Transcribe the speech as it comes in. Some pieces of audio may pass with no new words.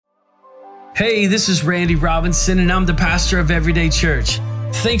Hey, this is Randy Robinson, and I'm the pastor of Everyday Church.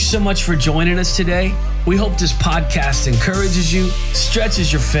 Thanks so much for joining us today. We hope this podcast encourages you,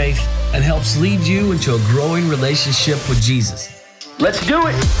 stretches your faith, and helps lead you into a growing relationship with Jesus. Let's do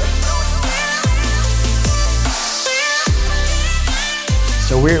it.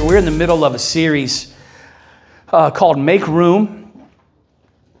 So we're in the middle of a series called Make Room.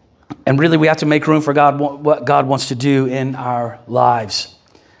 And really, we have to make room for God, what God wants to do in our lives.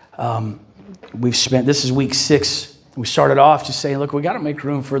 This is week 6. We started off just saying, look, we got to make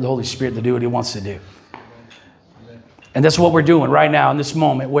room for the Holy Spirit to do what He wants to do. And that's what we're doing right now in this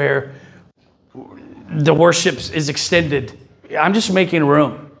moment where the worship is extended. I'm just making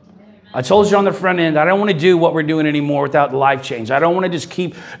room. I told you on the front end, I don't want to do what we're doing anymore without life change. I don't want to just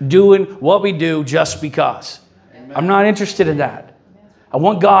keep doing what we do just because. Amen. I'm not interested in that. I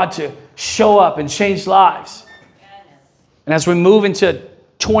want God to show up and change lives. And as we move into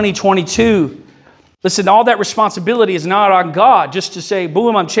 2022, listen, all that responsibility is not on God just to say,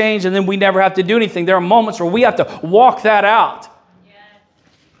 boom, I'm changed, and then we never have to do anything. There are moments where we have to walk that out.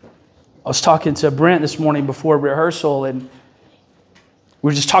 I was talking to Brent this morning before rehearsal, and we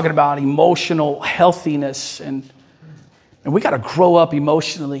were just talking about emotional healthiness, and we got to grow up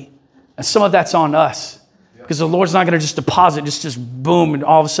emotionally. And some of that's on us, because the Lord's not going to just deposit, just boom, and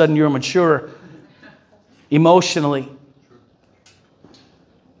all of a sudden you're mature emotionally.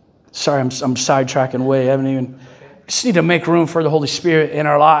 Sorry, I'm sidetracking away. Just need to make room for the Holy Spirit in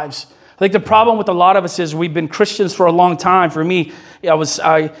our lives. I think the problem with a lot of us is we've been Christians for a long time. For me,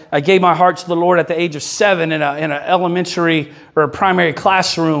 I gave my heart to the Lord at the age of 7 in an elementary or a primary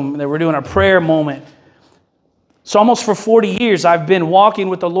classroom. They were doing a prayer moment. So almost for 40 years, I've been walking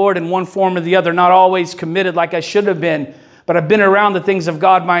with the Lord in one form or the other, not always committed like I should have been, but I've been around the things of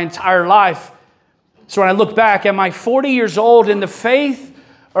God my entire life. So when I look back, am I 40 years old in the faith,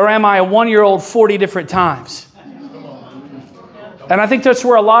 or am I a 1-year-old 40 different times? And I think that's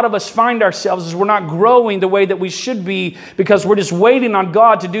where a lot of us find ourselves, is we're not growing the way that we should be because we're just waiting on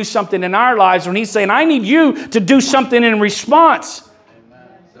God to do something in our lives when He's saying, I need you to do something in response.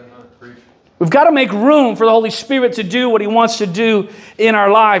 We've got to make room for the Holy Spirit to do what He wants to do in our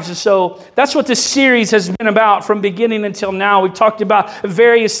lives. And so that's what this series has been about from beginning until now. We've talked about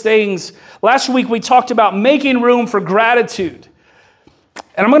various things. Last week we talked about making room for gratitude.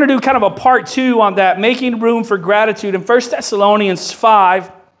 And I'm going to do kind of a part 2 on that, making room for gratitude. In 1 Thessalonians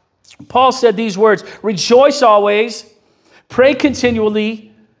 5, Paul said these words, rejoice always, pray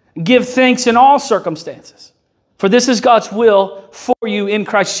continually, give thanks in all circumstances. For this is God's will for you in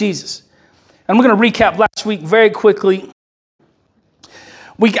Christ Jesus. And I'm going to recap last week very quickly.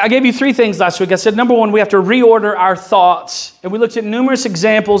 I gave you 3 things last week. I said, number 1, we have to reorder our thoughts. And we looked at numerous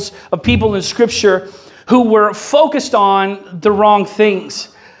examples of people in Scripture who were focused on the wrong things.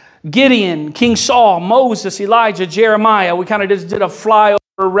 Gideon, King Saul, Moses, Elijah, Jeremiah. We kind of just did a flyover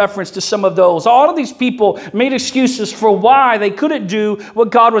reference to some of those. All of these people made excuses for why they couldn't do what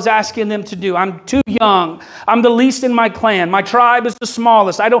God was asking them to do. I'm too young. I'm the least in my clan. My tribe is the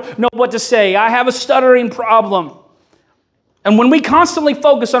smallest. I don't know what to say. I have a stuttering problem. And when we constantly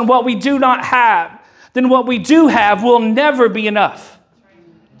focus on what we do not have, then what we do have will never be enough.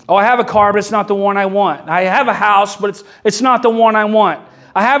 Oh, I have a car, but it's not the one I want. I have a house, but it's not the one I want.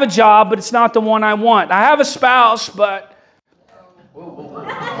 I have a job, but it's not the one I want. I have a spouse, but...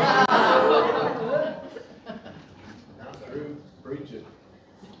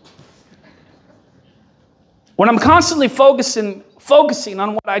 When I'm constantly focusing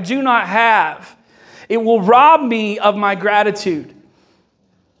on what I do not have, it will rob me of my gratitude.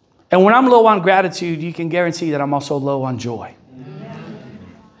 And when I'm low on gratitude, you can guarantee that I'm also low on joy.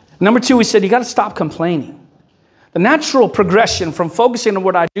 Number 2, we said you got to stop complaining. The natural progression from focusing on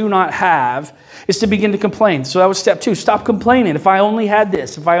what I do not have is to begin to complain. So that was step 2. Stop complaining. If I only had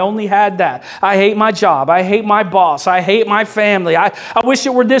this, if I only had that. I hate my job. I hate my boss. I hate my family. I wish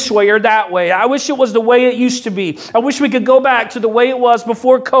it were this way or that way. I wish it was the way it used to be. I wish we could go back to the way it was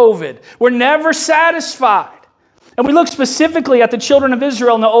before COVID. We're never satisfied. And we look specifically at the children of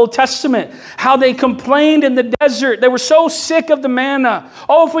Israel in the Old Testament, how they complained in the desert. They were so sick of the manna.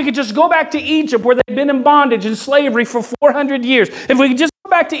 Oh, if we could just go back to Egypt where they'd been in bondage and slavery for 400 years. If we could just go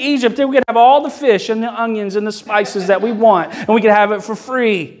back to Egypt, then we could have all the fish and the onions and the spices that we want, and we could have it for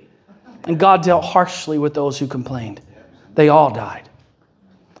free. And God dealt harshly with those who complained. They all died.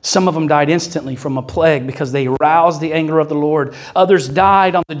 Some of them died instantly from a plague because they aroused the anger of the Lord. Others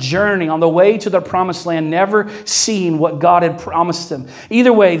died on the journey, on the way to the promised land, never seeing what God had promised them.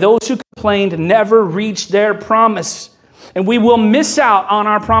 Either way, those who complained never reached their promise. And we will miss out on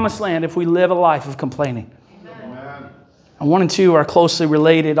our promised land if we live a life of complaining. Amen. And 1 and 2 are closely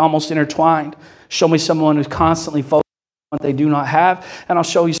related, almost intertwined. Show me someone who's constantly focused on what they do not have, and I'll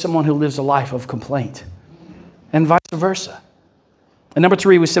show you someone who lives a life of complaint. And vice versa. And number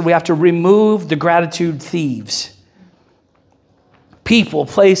 3, we said we have to remove the gratitude thieves. People,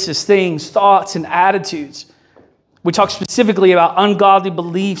 places, things, thoughts, and attitudes. We talk specifically about ungodly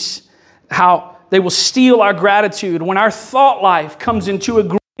beliefs, how they will steal our gratitude. When our thought life comes into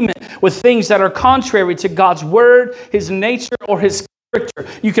agreement with things that are contrary to God's word, his nature, or his character,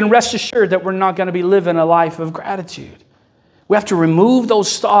 you can rest assured that we're not going to be living a life of gratitude. We have to remove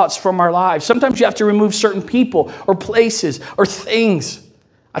those thoughts from our lives. Sometimes you have to remove certain people or places or things.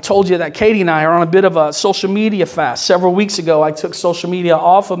 I told you that Katie and I are on a bit of a social media fast. Several weeks ago, I took social media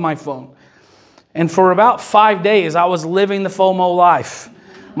off of my phone. And for about 5 days, I was living the FOMO life.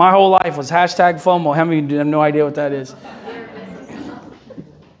 My whole life was #FOMO. How many of you have no idea what that is?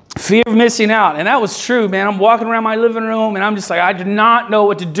 Fear of missing out. And that was true, man. I'm walking around my living room and I'm just like, I do not know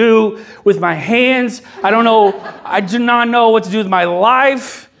what to do with my hands. I do not know what to do with my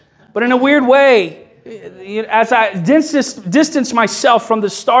life. But in a weird way, as I distanced myself from the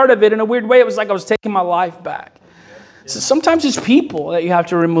start of it, in a weird way, it was like I was taking my life back. So sometimes it's people that you have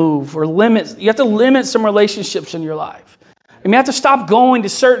to remove or limit. You have to limit some relationships in your life. You have to stop going to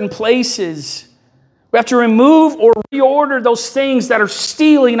certain places. We have to remove or reorder those things that are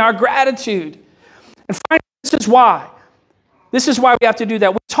stealing our gratitude. And finally, this is why. This is why we have to do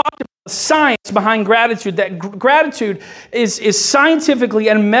that. We talked about the science behind gratitude, that gratitude is scientifically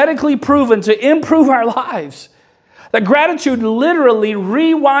and medically proven to improve our lives. That gratitude literally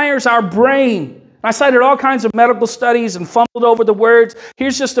rewires our brain. I cited all kinds of medical studies and fumbled over the words.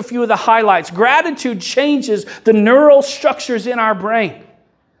 Here's just a few of the highlights. Gratitude changes the neural structures in our brain.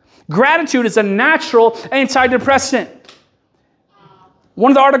 Gratitude is a natural antidepressant.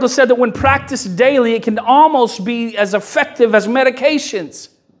 One of the articles said that when practiced daily, it can almost be as effective as medications.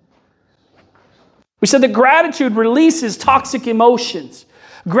 We said that gratitude releases toxic emotions.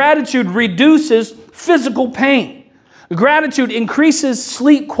 Gratitude reduces physical pain. Gratitude increases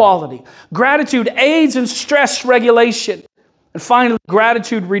sleep quality. Gratitude aids in stress regulation. And finally,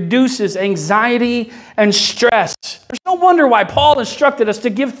 gratitude reduces anxiety and stress. There's no wonder why Paul instructed us to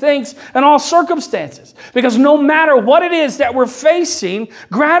give thanks in all circumstances. Because no matter what it is that we're facing,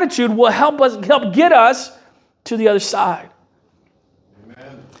 gratitude will help get us to the other side.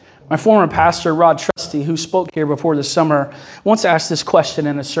 Amen. My former pastor, Rod Trusty, who spoke here before the summer, once asked this question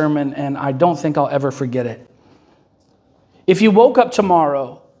in a sermon, and I don't think I'll ever forget it. If you woke up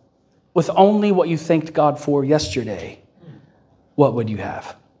tomorrow with only what you thanked God for yesterday, what would you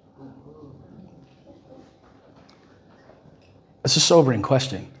have? It's a sobering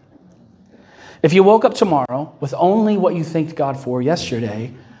question. If you woke up tomorrow with only what you thanked God for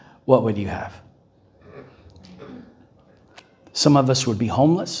yesterday, what would you have? Some of us would be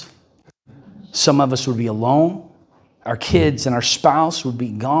homeless. Some of us would be alone. Our kids and our spouse would be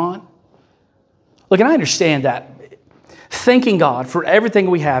gone. Look, and I understand that thanking God for everything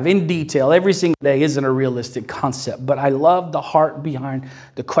we have in detail every single day isn't a realistic concept, but I love the heart behind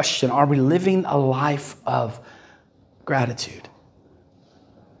the question, are we living a life of gratitude?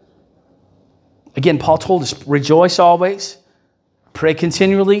 Again, Paul told us, rejoice always, pray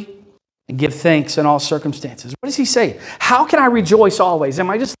continually, and give thanks in all circumstances. What does he say? How can I rejoice always? Am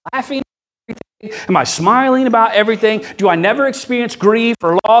I just laughing? Am I smiling about everything? Do I never experience grief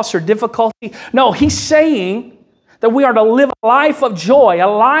or loss or difficulty? No, he's saying that we are to live a life of joy, a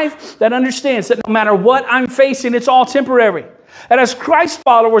life that understands that no matter what I'm facing, it's all temporary. And as Christ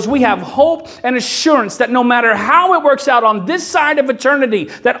followers, we have hope and assurance that no matter how it works out on this side of eternity,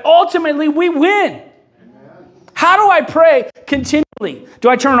 that ultimately we win. How do I pray continually? Do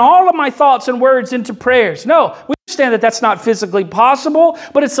I turn all of my thoughts and words into prayers? No, we understand that that's not physically possible,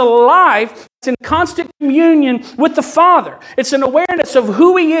 but it's a life that's in constant communion with the Father. It's an awareness of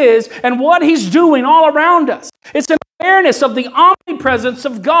who He is and what He's doing all around us. It's an awareness of the omnipresence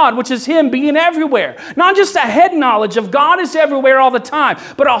of God, which is Him being everywhere. Not just a head knowledge of God is everywhere all the time,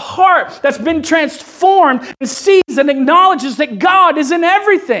 but a heart that's been transformed and sees and acknowledges that God is in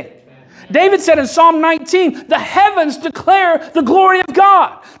everything. David said in Psalm 19, the heavens declare the glory of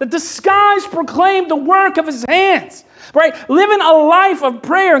God, that the skies proclaim the work of His hands. Right? Living a life of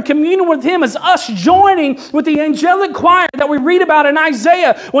prayer and communion with Him is us joining with the angelic choir that we read about in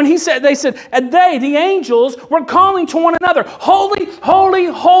Isaiah when they said, and they, the angels, were calling to one another, holy, holy,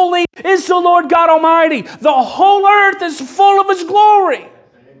 holy is the Lord God Almighty. The whole earth is full of His glory.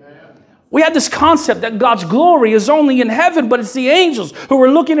 We had this concept that God's glory is only in heaven, but it's the angels who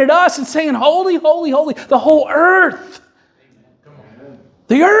are looking at us and saying, holy, holy, holy, the whole earth.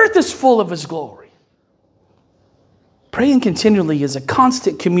 The earth is full of His glory. Praying continually is a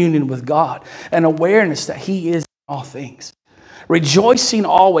constant communion with God, an awareness that He is in all things. Rejoicing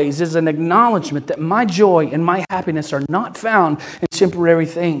always is an acknowledgement that my joy and my happiness are not found in temporary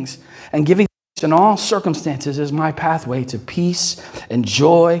things. And giving thanks in all circumstances is my pathway to peace and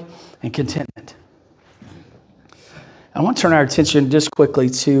joy and contentment. I want to turn our attention just quickly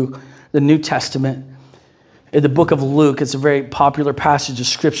to the New Testament. In the book of Luke, it's a very popular passage of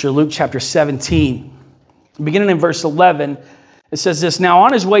Scripture, Luke chapter 17. Beginning in verse 11, it says this, "Now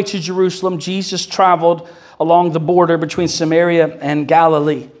on his way to Jerusalem, Jesus traveled along the border between Samaria and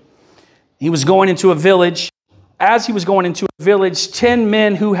Galilee. He was going into a village. As he was going into a village, 10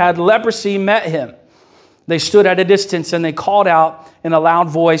 men who had leprosy met him. They stood at a distance and they called out in a loud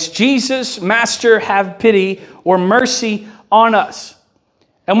voice, 'Jesus, Master, have pity or mercy on us.'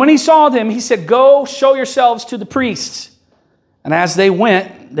 And when he saw them, he said, 'Go, show yourselves to the priests.' And as they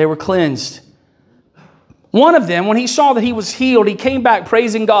went, they were cleansed. One of them, when he saw that he was healed, he came back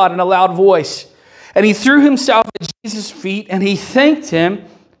praising God in a loud voice. And he threw himself at Jesus' feet and he thanked him,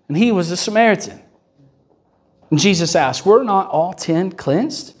 and he was a Samaritan. And Jesus asked, 'Were not all 10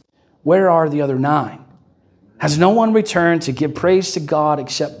 cleansed? Where are the other 9? Has no one returned to give praise to God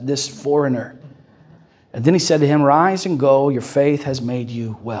except this foreigner?' And then he said to him, 'Rise and go, your faith has made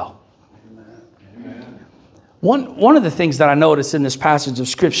you well.'" One of the things that I notice in this passage of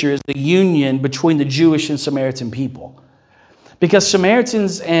Scripture is the union between the Jewish and Samaritan people. Because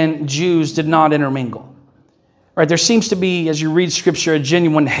Samaritans and Jews did not intermingle. Right? There seems to be, as you read Scripture, a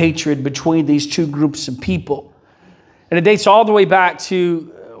genuine hatred between these two groups of people. And it dates all the way back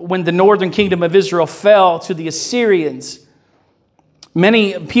to when the northern kingdom of Israel fell to the Assyrians.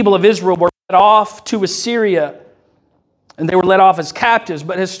 Many people of Israel were led off to Assyria, and they were led off as captives.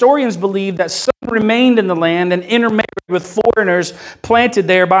 But historians believe that some remained in the land and intermarried with foreigners planted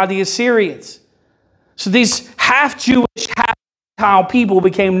there by the Assyrians. So these half-Jewish, half-Gentile people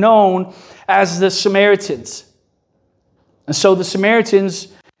became known as the Samaritans. And so the Samaritans,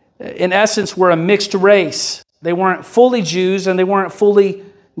 in essence, were a mixed race. They weren't fully Jews and they weren't fully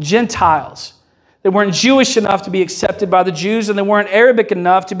Gentiles. They weren't Jewish enough to be accepted by the Jews, and they weren't Arabic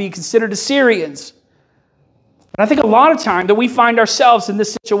enough to be considered Assyrians. And I think a lot of time that we find ourselves in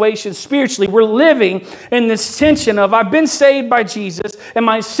this situation spiritually, we're living in this tension of, I've been saved by Jesus and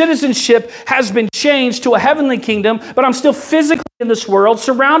my citizenship has been changed to a heavenly kingdom, but I'm still physically in this world,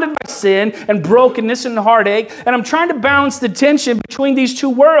 surrounded by sin and brokenness and heartache, and I'm trying to balance the tension between these two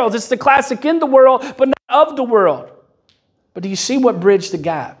worlds. It's the classic in the world, but not of the world. But do you see what bridged the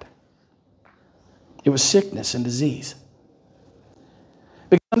gap? It was sickness and disease.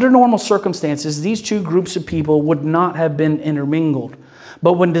 Because under normal circumstances, these two groups of people would not have been intermingled.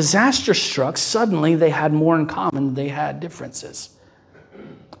 But when disaster struck, suddenly they had more in common than they had differences.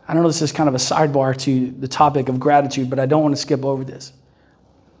 I know this is kind of a sidebar to the topic of gratitude, but I don't want to skip over this.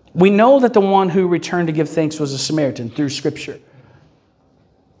 We know that the one who returned to give thanks was a Samaritan through Scripture.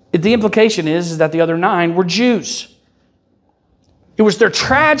 The implication is that the other 9 were Jews. It was their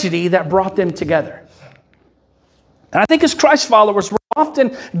tragedy that brought them together. And I think as Christ followers, we're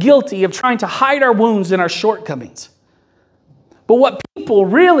often guilty of trying to hide our wounds and our shortcomings. But what people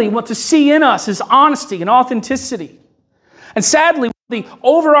really want to see in us is honesty and authenticity. And sadly, the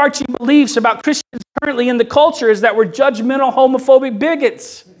overarching beliefs about Christians currently in the culture is that we're judgmental, homophobic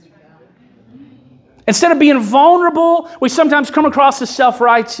bigots. Instead of being vulnerable, we sometimes come across as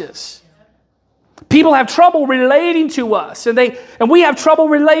self-righteous. People have trouble relating to us, and we have trouble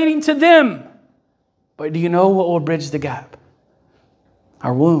relating to them. But do you know what will bridge the gap?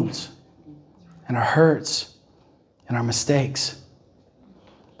 Our wounds and our hurts and our mistakes.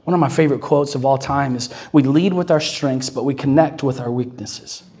 One of my favorite quotes of all time is, "We lead with our strengths, but we connect with our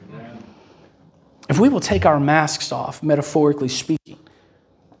weaknesses." If we will take our masks off, metaphorically speaking,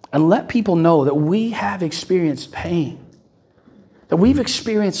 and let people know that we have experienced pain, that we've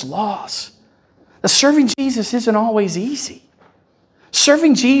experienced loss, that serving Jesus isn't always easy.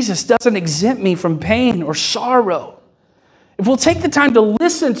 Serving Jesus doesn't exempt me from pain or sorrow. If we'll take the time to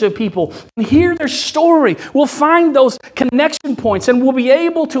listen to people and hear their story, we'll find those connection points and we'll be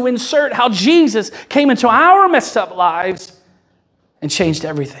able to insert how Jesus came into our messed up lives and changed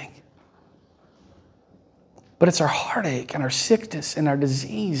everything. But it's our heartache and our sickness and our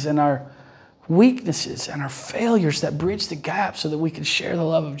disease and our weaknesses and our failures that bridge the gap so that we can share the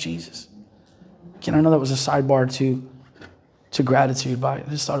love of Jesus. Again, I know that was a sidebar to gratitude, but I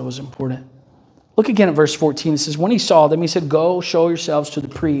just thought it was important. Look again at verse 14. It says, when he saw them, he said, "Go, show yourselves to the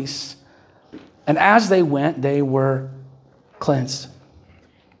priests." And as they went, they were cleansed.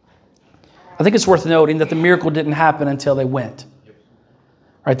 I think it's worth noting that the miracle didn't happen until they went.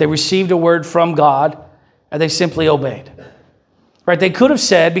 Right? They received a word from God, and they simply obeyed. Right? They could have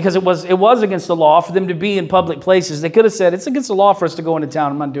said, because it was against the law for them to be in public places, they could have said, it's against the law for us to go into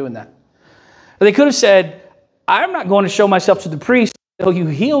town. I'm not doing that. Or they could have said, I'm not going to show myself to the priest until you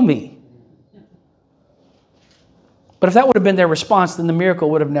heal me. But if that would have been their response, then the miracle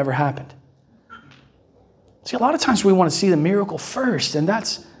would have never happened. See, a lot of times we want to see the miracle first, and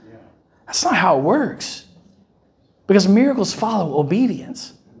that's not how it works. Because miracles follow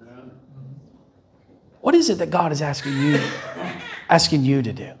obedience. What is it that God is asking you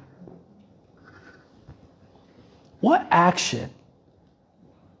to do? What action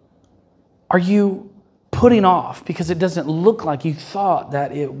are you putting off because it doesn't look like you thought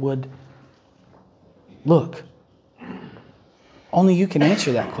that it would look? Only you can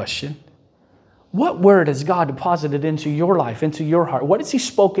answer that question. What word has God deposited into your life, into your heart? What has He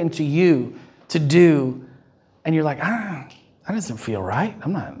spoken to you to do? And you're like, that doesn't feel right.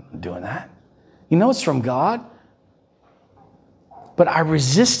 I'm not doing that. You know it's from God. But our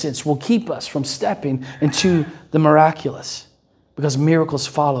resistance will keep us from stepping into the miraculous, because miracles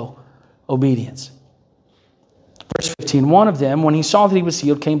follow obedience. Verse 15, one of them, when he saw that he was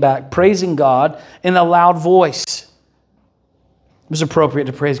healed, came back, praising God in a loud voice. It was appropriate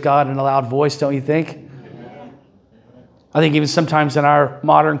to praise God in a loud voice, don't you think? I think even sometimes in our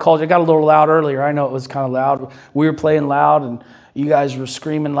modern culture, it got a little loud earlier. I know it was kind of loud. We were playing loud and you guys were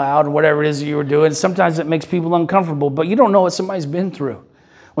screaming loud and whatever it is that you were doing. Sometimes it makes people uncomfortable, but you don't know what somebody's been through.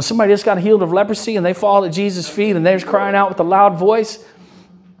 When somebody just got healed of leprosy and they fall at Jesus' feet and they're just crying out with a loud voice,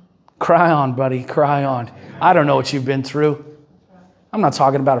 cry on, buddy, cry on. I don't know what you've been through. I'm not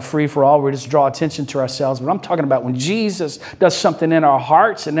talking about a free-for-all where we just draw attention to ourselves, but I'm talking about when Jesus does something in our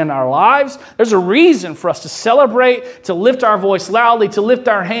hearts and in our lives, there's a reason for us to celebrate, to lift our voice loudly, to lift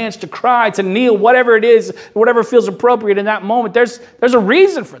our hands, to cry, to kneel, whatever it is, whatever feels appropriate in that moment. There's a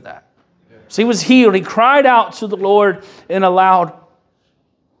reason for that. So he was healed. He cried out to the Lord in a loud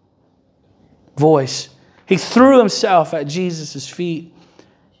voice. He threw himself at Jesus' feet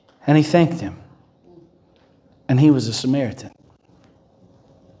and he thanked him. And he was a Samaritan.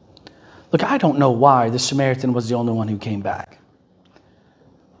 Look, I don't know why the Samaritan was the only one who came back.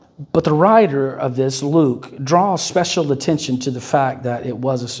 But the writer of this, Luke, draws special attention to the fact that it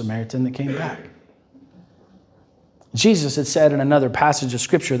was a Samaritan that came back. Jesus had said in another passage of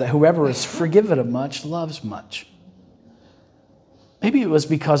Scripture that whoever is forgiven of much loves much. Maybe it was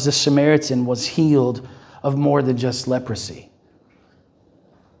because the Samaritan was healed of more than just leprosy.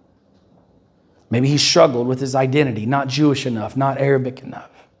 Maybe he struggled with his identity, not Jewish enough, not Arabic enough.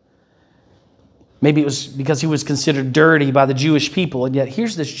 Maybe it was because he was considered dirty by the Jewish people, and yet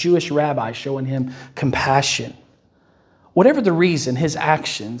here's this Jewish rabbi showing him compassion. Whatever the reason, his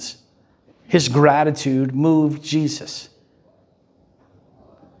actions, his gratitude moved Jesus.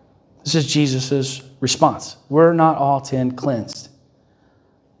 This is Jesus' response. Were not all 10 cleansed?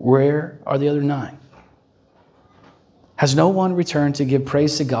 Where are the other 9? Has no one returned to give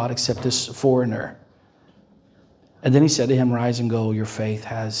praise to God except this foreigner? And then he said to him, rise and go, your faith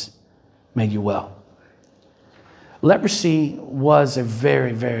has made you well. Leprosy was a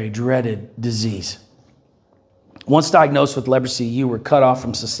very, very dreaded disease. Once diagnosed with leprosy, you were cut off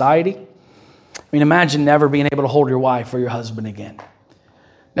from society. I mean, imagine never being able to hold your wife or your husband again.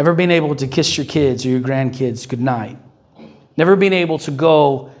 Never being able to kiss your kids or your grandkids goodnight. Never being able to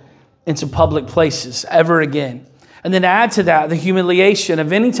go into public places ever again. And then add to that the humiliation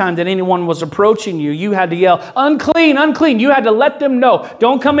of any time that anyone was approaching you, you had to yell, unclean, unclean. You had to let them know,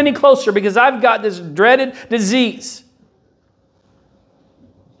 don't come any closer because I've got this dreaded disease.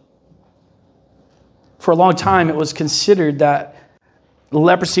 For a long time, it was considered that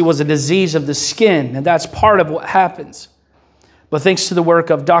leprosy was a disease of the skin, and that's part of what happens. But thanks to the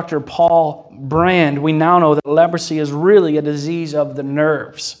work of Dr. Paul Brand, we now know that leprosy is really a disease of the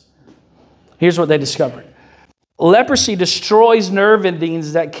nerves. Here's what they discovered. Leprosy destroys nerve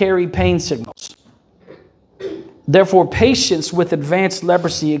endings that carry pain signals. Therefore, patients with advanced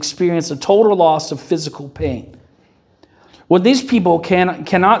leprosy experience a total loss of physical pain. When these people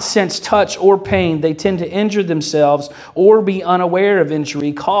cannot sense touch or pain, they tend to injure themselves or be unaware of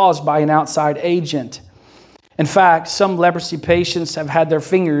injury caused by an outside agent. In fact, some leprosy patients have had their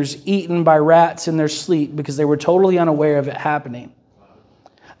fingers eaten by rats in their sleep because they were totally unaware of it happening.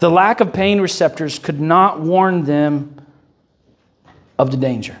 The lack of pain receptors could not warn them of the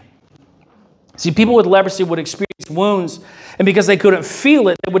danger. See, people with leprosy would experience wounds, and because they couldn't feel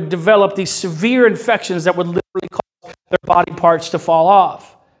it, they would develop these severe infections that would literally cause their body parts to fall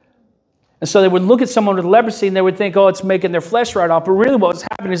off. And so they would look at someone with leprosy and they would think, oh, it's making their flesh right off. But really what was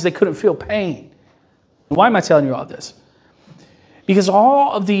happening is they couldn't feel pain. Why am I telling you all this? Because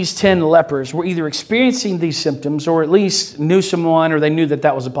all of these 10 lepers were either experiencing these symptoms or at least knew someone or they knew that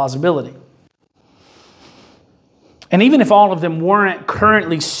that was a possibility. And even if all of them weren't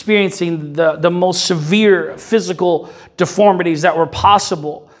currently experiencing the most severe physical deformities that were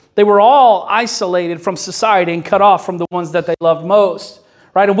possible, they were all isolated from society and cut off from the ones that they loved most.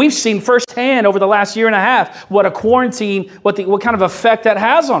 Right? And we've seen firsthand over the last year and a half what a quarantine, what kind of effect that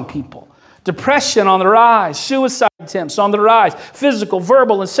has on people. Depression on the rise, suicide attempts on the rise, physical,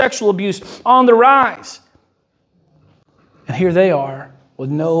 verbal, and sexual abuse on the rise. And here they are with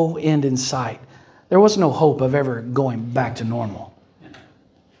no end in sight. There was no hope of ever going back to normal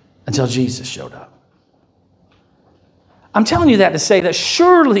until Jesus showed up. I'm telling you that to say that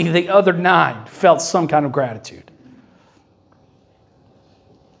surely the other 9 felt some kind of gratitude.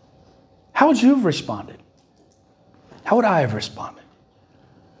 How would you have responded? How would I have responded?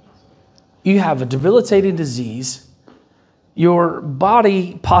 You have a debilitating disease. Your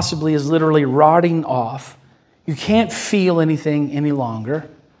body possibly is literally rotting off. You can't feel anything any longer.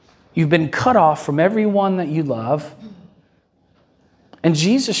 You've been cut off from everyone that you love. And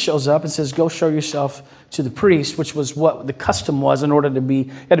Jesus shows up and says, go show yourself to the priest, which was what the custom was in order to be,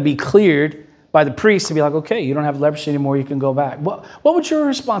 you had to be cleared by the priest to be like, okay, you don't have leprosy anymore, you can go back. What would your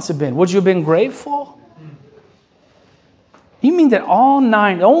response have been? Would you have been grateful? You mean that all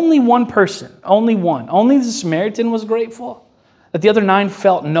 9, only one person, only the Samaritan was grateful? That the other 9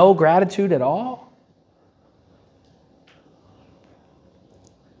 felt no gratitude at all?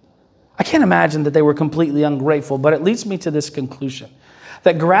 I can't imagine that they were completely ungrateful, but it leads me to this conclusion,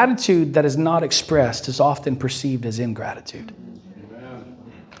 that gratitude that is not expressed is often perceived as ingratitude.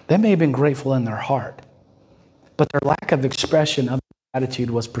 They may have been grateful in their heart, but their lack of expression of gratitude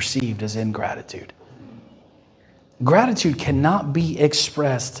was perceived as ingratitude. Gratitude cannot be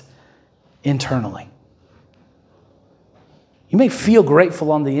expressed internally. You may feel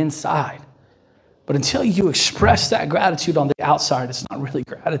grateful on the inside, but until you express that gratitude on the outside, it's not really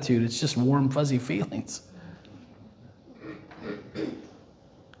gratitude, it's just warm, fuzzy feelings.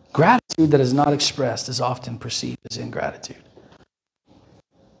 Gratitude that is not expressed is often perceived as ingratitude.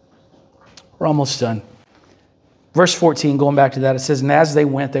 We're almost done. Verse 14, going back to that, it says, and as they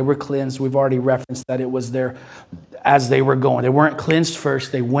went, they were cleansed. We've already referenced that it was there as they were going. They weren't cleansed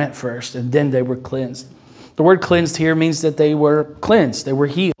first, they went first, and then they were cleansed. The word cleansed here means that they were cleansed, they were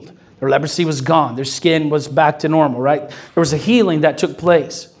healed. Their leprosy was gone, their skin was back to normal, right? There was a healing that took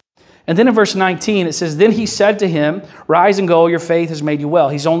place. And then in verse 19, it says, then he said to him, rise and go, your faith has made you well.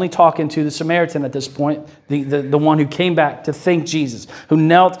 He's only talking to the Samaritan at this point, the one who came back to thank Jesus, who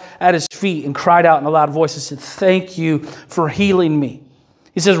knelt at his feet and cried out in a loud voice and said, thank you for healing me.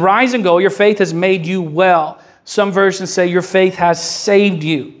 He says, rise and go, your faith has made you well. Some versions say your faith has saved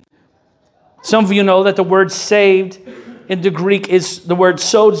you. Some of you know that the word saved in the Greek is the word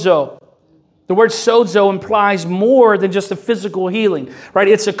sozo. The word sozo implies more than just a physical healing, right?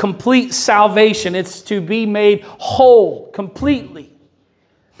 It's a complete salvation. It's to be made whole completely.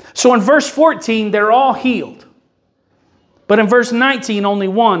 So in verse 14, they're all healed. But in verse 19, only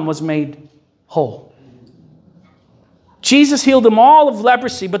one was made whole. Jesus healed them all of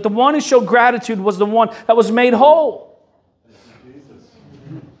leprosy, but the one who showed gratitude was the one that was made whole.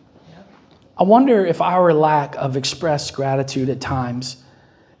 I wonder if our lack of expressed gratitude at times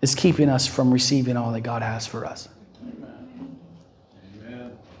is keeping us from receiving all that God has for us.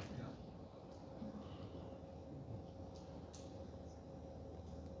 Amen.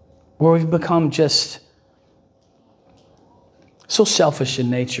 Where we've become just so selfish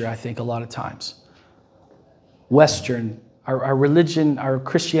in nature, I think, a lot of times. Western, our religion, our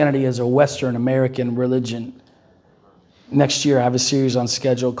Christianity is a Western American religion. Next year, I have a series on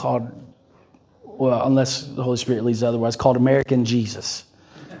schedule called, well, unless the Holy Spirit leads otherwise, called American Jesus.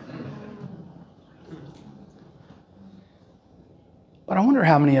 But I wonder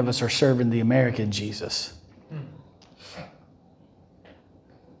how many of us are serving the American Jesus.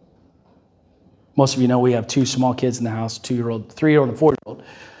 Most of you know we have 2 small kids in the house, 2-year-old, 3-year-old, and 4-year-old.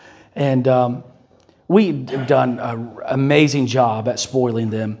 And we've done an amazing job at spoiling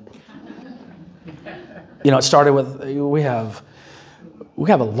them. You know, it started with, we have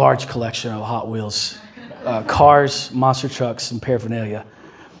a large collection of Hot Wheels cars, monster trucks, and paraphernalia.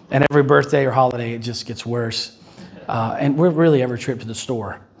 And every birthday or holiday, it just gets worse. And we're really every trip to the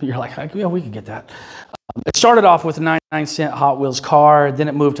store. You're like, yeah, we can get that. It started off with a 99-cent Hot Wheels car. Then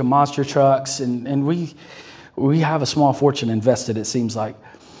it moved to monster trucks. And we have a small fortune invested, it seems like.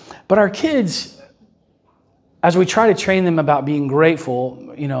 But our kids, as we try to train them about being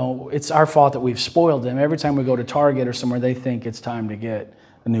grateful, you know, it's our fault that we've spoiled them. Every time we go to Target or somewhere, they think it's time to get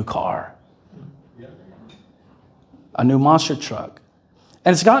a new car. a new monster truck.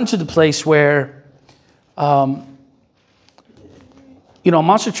 And it's gotten to the place where, a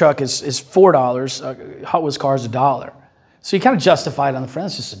monster truck is $4. A Hot Wheels car is $1. So you kind of justify it on the front.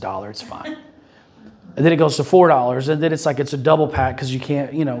 It's just $1. It's fine. And then it goes to $4. And then it's like it's a double pack because you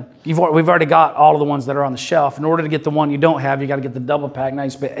can't, we've already got all of the ones that are on the shelf. In order to get the one you don't have, you got to get the double pack. Now you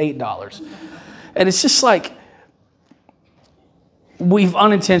spend $8. And it's just like we've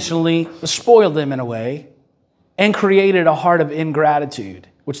unintentionally spoiled them in a way and created a heart of ingratitude,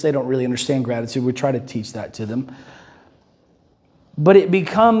 which they don't really understand gratitude. We try to teach that to them. But it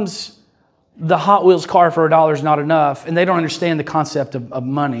becomes the Hot Wheels car for $1 is not enough, and they don't understand the concept of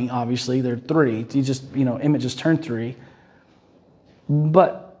money, obviously. They're 3. You just, Emmett just turned 3.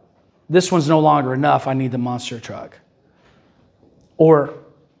 But this one's no longer enough. I need the monster truck. Or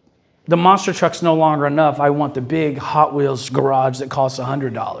the monster truck's no longer enough. I want the big Hot Wheels garage that costs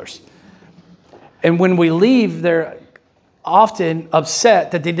 $100. And when we leave, they're often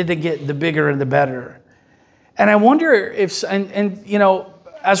upset that they didn't get the bigger and the better. And I wonder if,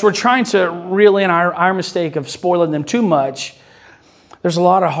 as we're trying to reel in our mistake of spoiling them too much, there's a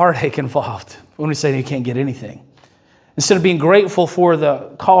lot of heartache involved when we say you can't get anything. Instead of being grateful for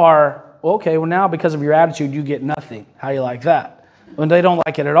the car, well, now because of your attitude, you get nothing. How you like that? When they don't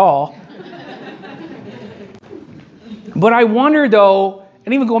like it at all. But I wonder, though,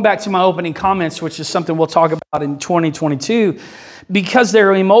 and even going back to my opening comments, which is something we'll talk about in 2022, because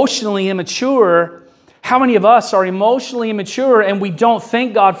they're emotionally immature, how many of us are emotionally immature and we don't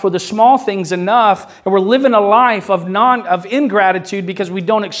thank God for the small things enough, and we're living a life of ingratitude because we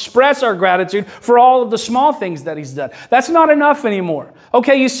don't express our gratitude for all of the small things that He's done. That's not enough anymore.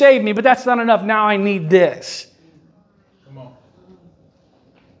 Okay, you saved me, but that's not enough. Now I need this. Come on.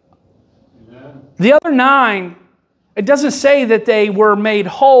 The other 9, it doesn't say that they were made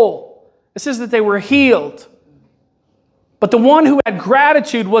whole. It says that they were healed. But the one who had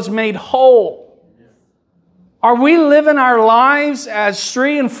gratitude was made whole. Are we living our lives as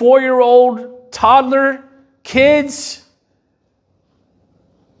 3 and 4-year-old toddler kids?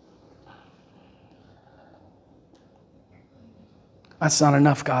 That's not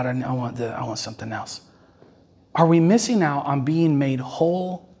enough, God. I want something else. Are we missing out on being made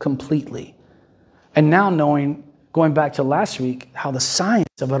whole completely? And now going back to last week, how the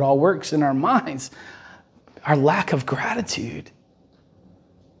science of it all works in our minds, our lack of gratitude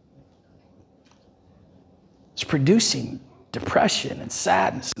is producing depression and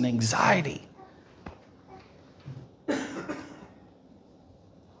sadness and anxiety. I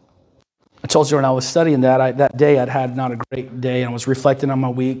told you when I was studying that day I'd had not a great day, and I was reflecting on my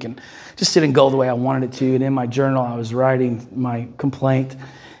week and just didn't go the way I wanted it to. And in my journal, I was writing my complaint,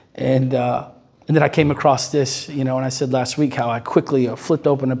 and then I came across this, and I said last week how I quickly flipped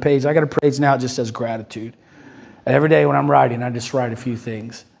open a page. I got a page now that just says gratitude. And every day when I'm writing, I just write a few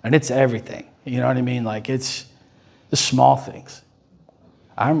things, and it's everything. You know what I mean? Like it's the small things.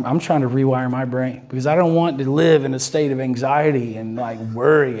 I'm trying to rewire my brain because I don't want to live in a state of anxiety and like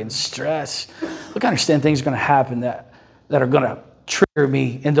worry and stress. Look, I understand things are going to happen that are going to trigger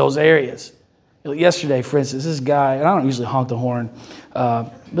me in those areas. Yesterday, for instance, this guy, and I don't usually honk the horn,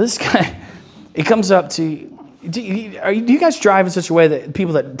 but this guy, he comes up to, do you guys drive in such a way that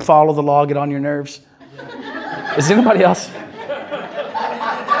people that follow the law get on your nerves? Is anybody else?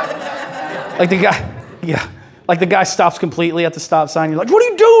 Like the guy, yeah. Like the guy stops completely at the stop sign. You're like, what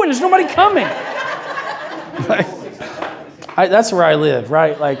are you doing? There's nobody coming. That's where I live,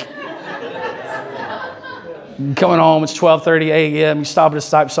 right? Like, coming home, it's 12:30 a.m. You stop at a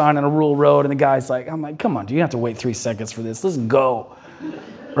stop sign on a rural road, and the guy's like, I'm like, come on, do you have to wait 3 seconds for this? Let's go,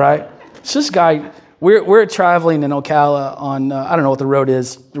 right? So this guy, we're traveling in Ocala on, I don't know what the road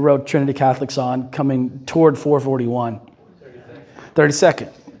is, the road Trinity Catholic's on, coming toward 441.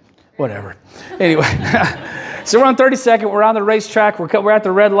 32nd. Whatever. Anyway, so we're on 32nd. We're on the racetrack. We're at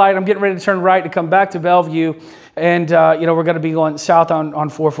the red light. I'm getting ready to turn right to come back to Bellevue. And, we're going to be going south on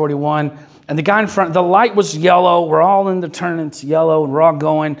 441. And the guy in front, the light was yellow. We're all in the turn. It's yellow, and we're all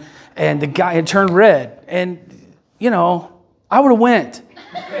going. And the guy had turned red. And, I would have went.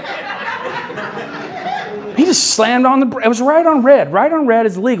 He just slammed on the brake. It was right on red. Right on red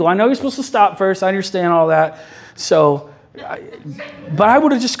is legal. I know you're supposed to stop first. I understand all that. But I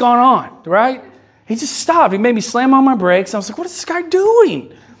would have just gone on, right? He just stopped. He made me slam on my brakes. I was like, what is this guy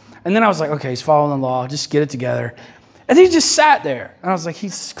doing? And then I was like, okay, he's following the law. Just get it together. And he just sat there. And I was like, he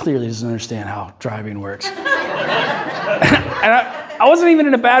clearly doesn't understand how driving works. And I wasn't even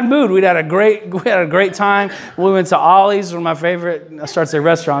in a bad mood. We had a great time. We went to Ollie's, one of my favorite, I start to say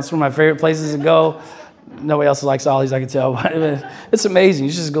restaurants, one of my favorite places to go. Nobody else likes Ollie's, I can tell. It's amazing.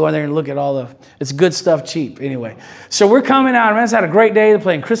 You just go in there and look at it's good stuff cheap. Anyway, so we're coming out. Man, it's had a great day. They're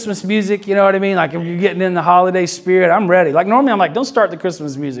playing Christmas music. You know what I mean? Like, if you're getting in the holiday spirit, I'm ready. Like, normally I'm like, don't start the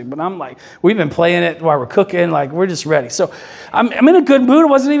Christmas music. But I'm like, we've been playing it while we're cooking. Like, we're just ready. So I'm in a good mood. I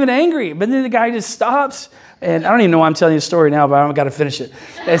wasn't even angry. But then the guy just stops. And I don't even know why I'm telling you the story now, but I've got to finish it.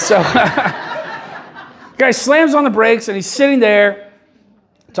 And so guy slams on the brakes, and he's sitting there.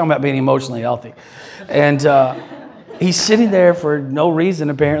 Talking about being emotionally healthy. And he's sitting there for no reason,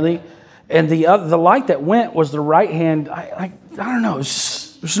 apparently. And the light that went was the right hand. I don't know.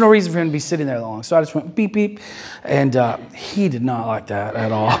 There's no reason for him to be sitting there long. So I just went beep, beep. And he did not like that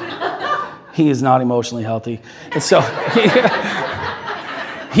at all. He is not emotionally healthy. And so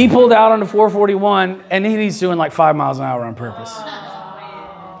he pulled out on the 441, and he's doing like 5 miles an hour on purpose.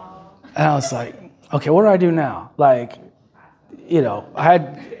 And I was like, okay, what do I do now? Like, you know, I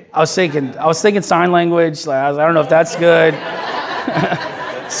was thinking sign language. Like, I don't know if that's good.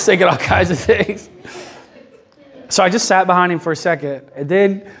 Thinking all kinds of things. So I just sat behind him for a second, and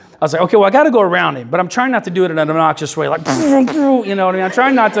then I was like, okay, well, I got to go around him, but I'm trying not to do it in an obnoxious way, like, you know what I mean? I'm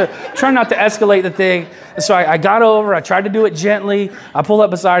trying not to escalate the thing. And so I got over. I tried to do it gently. I pulled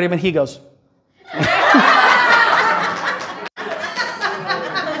up beside him, and he goes.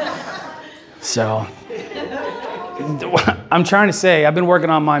 So I'm trying to say, I've been working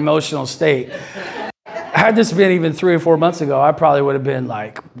on my emotional state. Had this been even 3 or 4 months ago, I probably would have been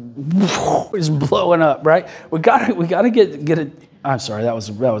like, just blowing up, right? We got to get it. I'm sorry, that was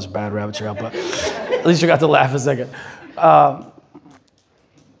a bad rabbit trail, but at least you got to laugh a second.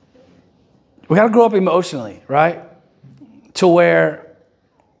 We got to grow up emotionally, right? To where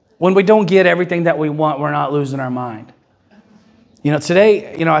when we don't get everything that we want, we're not losing our mind. You know,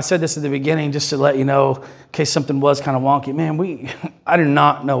 today, you know, I said this at the beginning just to let you know, in case something was kind of wonky. Man, I did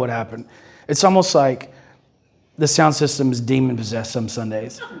not know what happened. It's almost like the sound system is demon-possessed some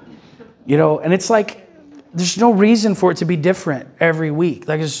Sundays. You know, and it's like, there's no reason for it to be different every week.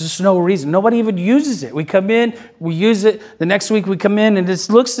 Like, there's just no reason. Nobody even uses it. We come in, we use it. The next week we come in, and it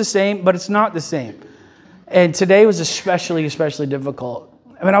looks the same, but it's not the same. And today was especially difficult.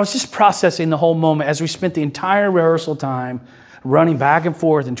 I mean, I was just processing the whole moment as we spent the entire rehearsal time running back and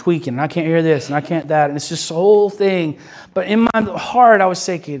forth and tweaking, and I can't hear this, and I can't that, and it's just the whole thing. But in my heart, I was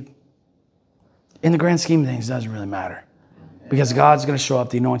thinking, in the grand scheme of things, it doesn't really matter. Because God's going to show up,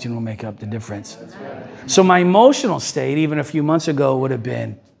 the anointing will make up the difference. So my emotional state, even a few months ago, would have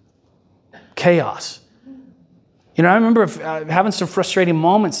been chaos. You know, I remember having some frustrating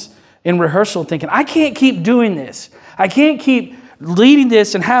moments in rehearsal thinking, I can't keep doing this. I can't keep leading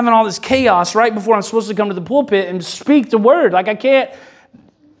this and having all this chaos right before I'm supposed to come to the pulpit and speak the word. Like, I can't.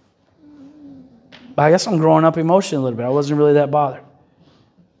 But I guess I'm growing up emotionally a little bit. I wasn't really that bothered.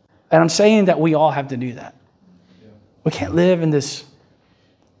 And I'm saying that we all have to do that. We can't live in this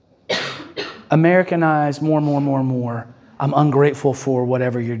Americanized more. I'm ungrateful for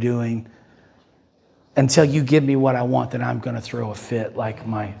whatever you're doing. Until you give me what I want, then I'm going to throw a fit like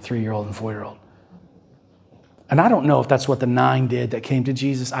my 3-year-old and 4-year-old. And I don't know if that's what the 9 did that came to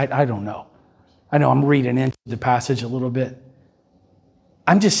Jesus. I don't know. I know I'm reading into the passage a little bit.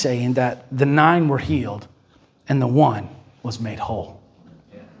 I'm just saying that the 9 were healed and the 1 was made whole.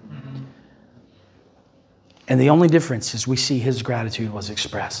 And the only difference is we see his gratitude was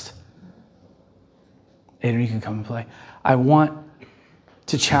expressed. Adrian, you can come and play. I want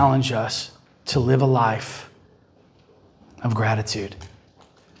to challenge us to live a life of gratitude.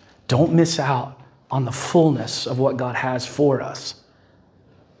 Don't miss out on the fullness of what God has for us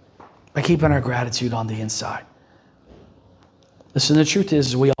by keeping our gratitude on the inside. Listen, the truth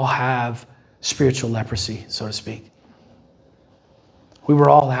is we all have spiritual leprosy, so to speak. We were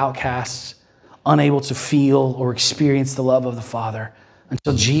all outcasts, unable to feel or experience the love of the Father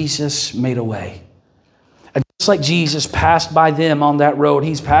until Jesus made a way. And just like Jesus passed by them on that road,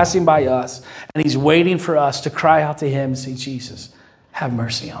 he's passing by us, and he's waiting for us to cry out to him and say, Jesus, have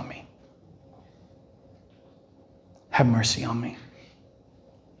mercy on me. Have mercy on me.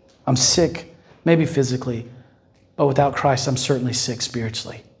 I'm sick, maybe physically, but without Christ, I'm certainly sick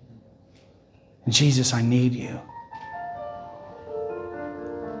spiritually. And Jesus, I need you.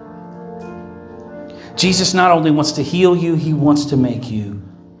 Jesus not only wants to heal you, he wants to make you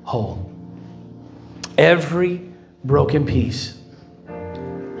whole. Every broken piece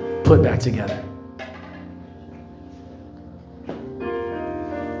put back together.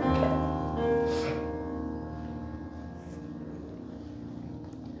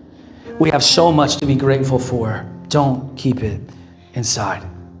 We have so much to be grateful for. Don't keep it inside.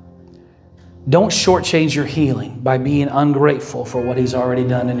 Don't shortchange your healing by being ungrateful for what he's already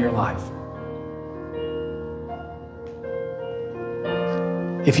done in your life.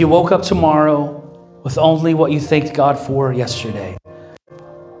 If you woke up tomorrow with only what you thanked God for yesterday,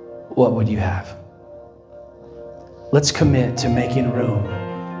 what would you have? Let's commit to making room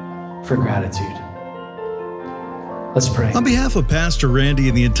for gratitude. Let's pray. On behalf of Pastor Randy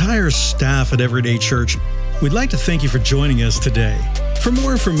and the entire staff at Everyday Church, we'd like to thank you for joining us today. For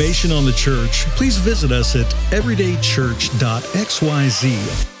more information on the church, please visit us at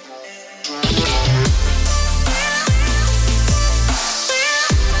everydaychurch.xyz.